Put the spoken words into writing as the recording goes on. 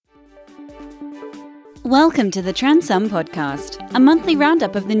Welcome to the Transum Podcast, a monthly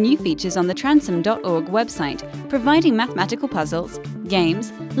roundup of the new features on the transum.org website, providing mathematical puzzles,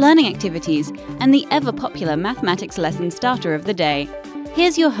 games, learning activities, and the ever-popular mathematics lesson starter of the day.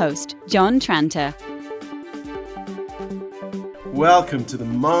 Here's your host, John Tranter. Welcome to the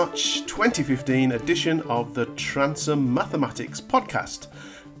March 2015 edition of the Transum Mathematics Podcast.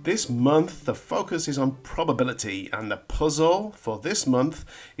 This month, the focus is on probability, and the puzzle for this month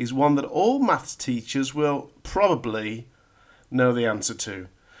is one that all maths teachers will probably know the answer to.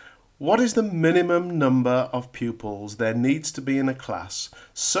 What is the minimum number of pupils there needs to be in a class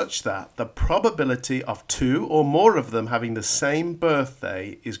such that the probability of two or more of them having the same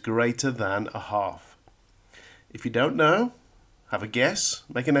birthday is greater than a half? If you don't know, have a guess,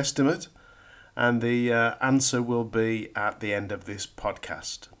 make an estimate, and the answer will be at the end of this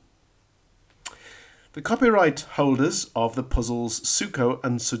podcast. The copyright holders of the puzzles Suko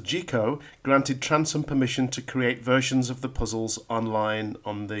and Sujiko granted Transum permission to create versions of the puzzles online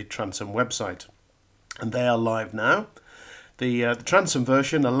on the Transum website, and they are live now. The Transum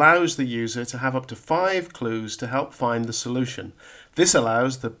version allows the user to have up to 5 clues to help find the solution. This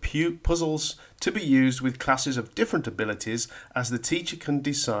allows the puzzles to be used with classes of different abilities, as the teacher can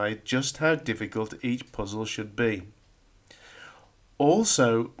decide just how difficult each puzzle should be.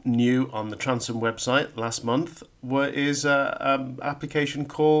 Also new on the Transum website last month is an application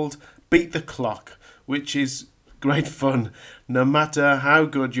called Beat the Clock, which is great fun, no matter how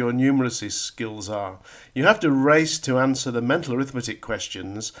good your numeracy skills are. You have to race to answer the mental arithmetic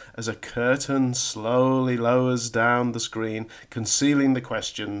questions as a curtain slowly lowers down the screen, concealing the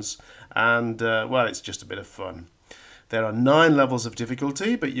questions, and, it's just a bit of fun. There are 9 levels of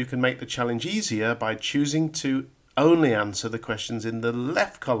difficulty, but you can make the challenge easier by choosing to only answer the questions in the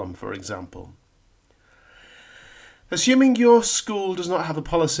left column, for example. Assuming your school does not have a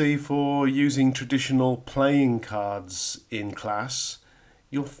policy for using traditional playing cards in class,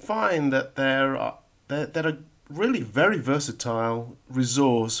 you'll find that they're a really very versatile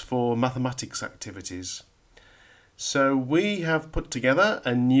resource for mathematics activities. So we have put together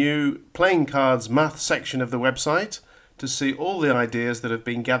a new playing cards math section of the website to see all the ideas that have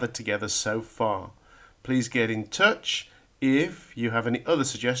been gathered together so far. Please get in touch if you have any other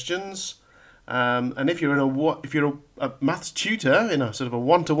suggestions. And if you're a maths tutor in a sort of a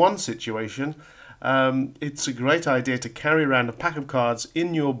one-to-one situation, it's a great idea to carry around a pack of cards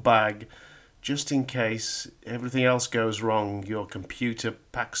in your bag just in case everything else goes wrong. Your computer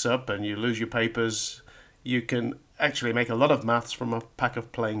packs up and you lose your papers. You can actually make a lot of maths from a pack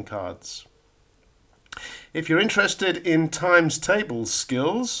of playing cards. If you're interested in times tables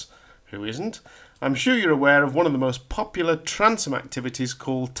skills, who isn't? I'm sure you're aware of one of the most popular Transum activities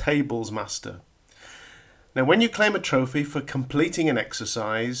called Tables Master. Now, when you claim a trophy for completing an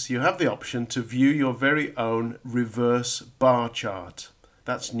exercise, you have the option to view your very own reverse bar chart.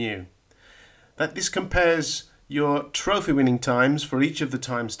 That's new. This compares your trophy-winning times for each of the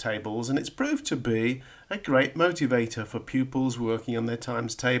times tables, and it's proved to be a great motivator for pupils working on their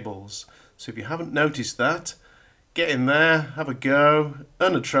times tables. So if you haven't noticed that, get in there, have a go,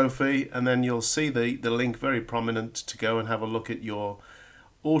 earn a trophy, and then you'll see the link very prominent to go and have a look at your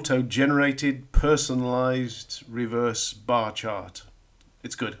auto-generated, personalised reverse bar chart.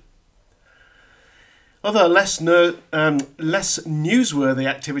 It's good. Other less newsworthy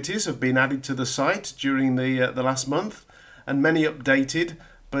activities have been added to the site during the last month, and many updated,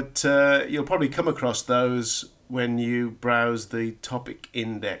 but you'll probably come across those when you browse the topic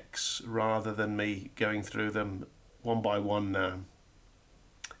index rather than me going through them one by one now.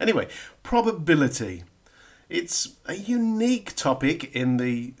 Anyway, probability. It's a unique topic in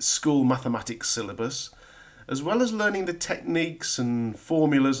the school mathematics syllabus. As well as learning the techniques and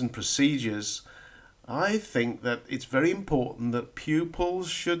formulas and procedures, I think that it's very important that pupils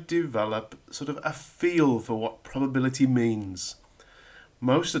should develop sort of a feel for what probability means.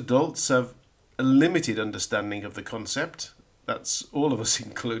 Most adults have a limited understanding of the concept. That's all of us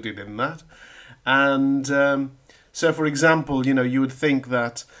included in that. And so, for example, you would think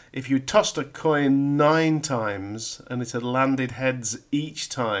that if you tossed a coin 9 times and it had landed heads each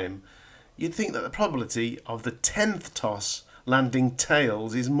time, you'd think that the probability of the 10th toss landing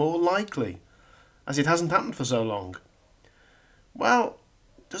tails is more likely, as it hasn't happened for so long. Well,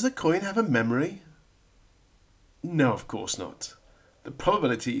 does the coin have a memory? No, of course not. The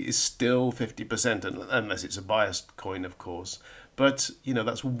probability is still 50%, unless it's a biased coin, of course. But,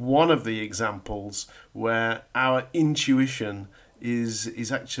 that's one of the examples where our intuition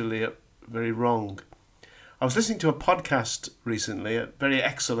is actually very wrong. I was listening to a podcast recently, a very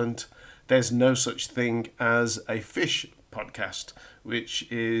excellent There's No Such Thing as a Fish podcast,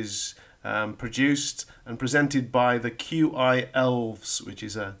 which is produced and presented by the QI Elves, which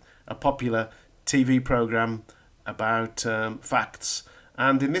is a popular TV program about facts.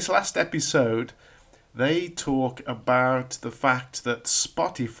 And in this last episode, they talk about the fact that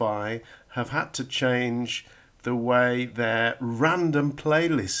Spotify have had to change the way their random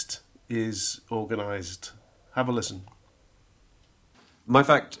playlist is organised. Have a listen. My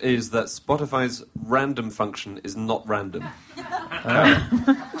fact is that Spotify's random function is not random.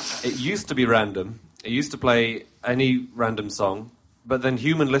 It used to be random. It used to play any random song, but then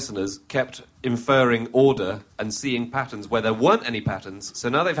human listeners kept inferring order and seeing patterns where there weren't any patterns. So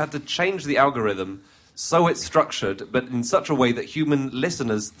now they've had to change the algorithm so it's structured, but in such a way that human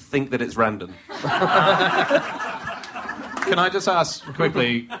listeners think that it's random. Can I just ask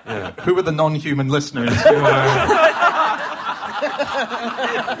quickly, who are the non-human listeners who are...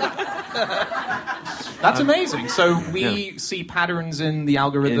 That's amazing. So we see patterns in the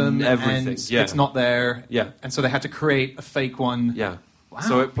algorithm in everything. And it's not there. Yeah. And so they had to create a fake one. Yeah. Wow.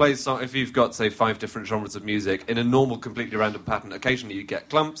 So it plays, if you've got, say, 5 different genres of music, in a normal, completely random pattern, occasionally you get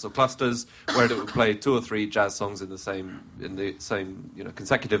clumps or clusters, where it would play 2 or 3 jazz songs in the same,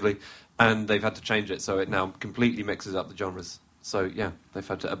 consecutively, and they've had to change it, so it now completely mixes up the genres. So, they've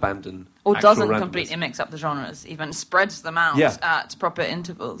had to abandon or doesn't randomness. completely mix up the genres, even spreads them out at proper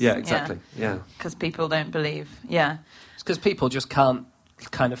intervals. Yeah, exactly, Because people don't believe, It's because people just can't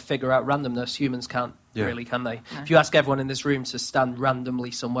kind of figure out randomness. Humans can't really, can they? No. If you ask everyone in this room to stand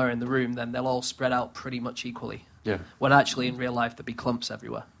randomly somewhere in the room, then they'll all spread out pretty much equally. Yeah. When actually in real life there'd be clumps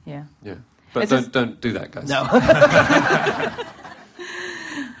everywhere. Yeah. Yeah. But don't do that, guys. No.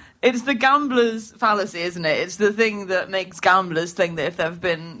 It's the gambler's fallacy, isn't it? It's the thing that makes gamblers think that if there have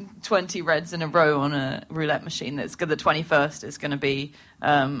been 20 reds in a row on a roulette machine, the 21st is going to be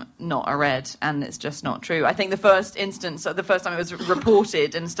not a red, and it's just not true. I think the first time it was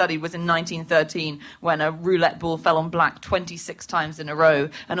reported and studied was in 1913, when a roulette ball fell on black 26 times in a row,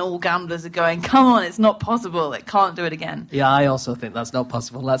 and all gamblers are going, come on, it's not possible, it can't do it again. Yeah, I also think that's not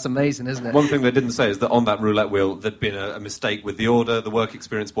possible. That's amazing, isn't it? One thing they didn't say is that on that roulette wheel there'd been a mistake with the order. The work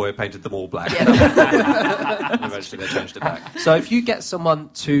experience boy painted them all black. Yeah. And eventually they changed it back. So if you get someone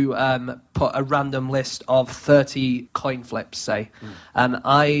to put a random list of 30 coin flips, say, and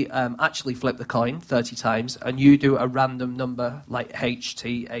I actually flip the coin 30 times, and you do a random number like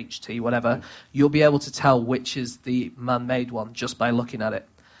HT, whatever, you'll be able to tell which is the man-made one just by looking at it.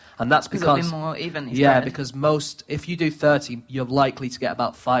 And that's because it'll be more evenly yeah, spread. because if you do 30, you're likely to get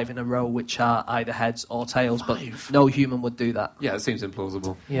about 5 in a row, which are either heads or tails. 5. But no human would do that. Yeah, it seems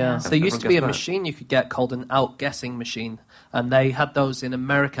implausible. Yeah. So there used to be a machine you could get called an outguessing machine, and they had those in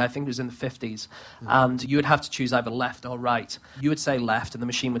America. I think it was in the 50s, and you would have to choose either left or right. You would say left, and the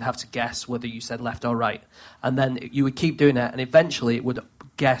machine would have to guess whether you said left or right, and then you would keep doing it, and eventually it would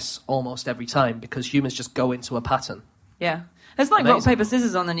guess almost every time because humans just go into a pattern. Yeah. It's like Amazing. rock, paper,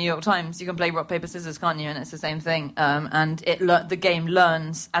 scissors on the New York Times. You can play rock, paper, scissors, can't you? And it's the same thing. And the game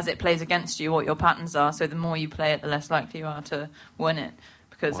learns as it plays against you what your patterns are. So the more you play it, the less likely you are to win it,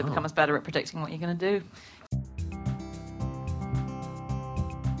 because it becomes better at predicting what you're going to do.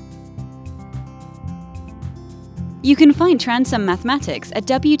 You can find Transum Mathematics at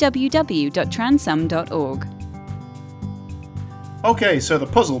www.transum.org. Okay, so the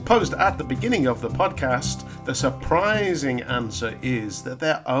puzzle posed at the beginning of the podcast, the surprising answer is that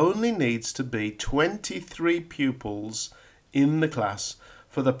there only needs to be 23 pupils in the class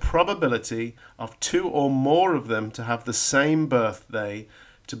for the probability of 2 or more of them to have the same birthday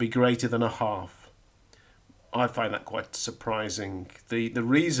to be greater than a half. I find that quite surprising. The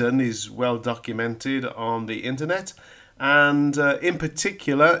reason is well documented on the internet, and in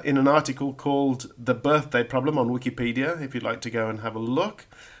particular in an article called The Birthday Problem on Wikipedia, if you'd like to go and have a look.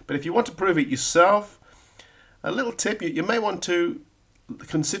 But if you want to prove it yourself, a little tip, you may want to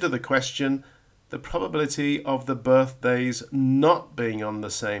consider the question, the probability of the birthdays not being on the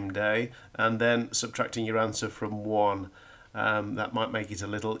same day, and then subtracting your answer from 1. That might make it a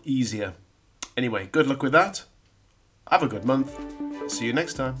little easier. Anyway, good luck with that. Have a good month. See you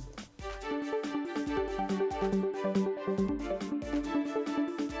next time.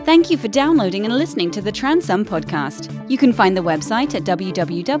 Thank you for downloading and listening to the Transum podcast. You can find the website at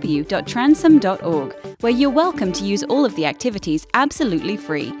www.transum.org, where you're welcome to use all of the activities absolutely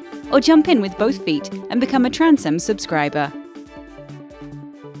free, or jump in with both feet and become a Transum subscriber.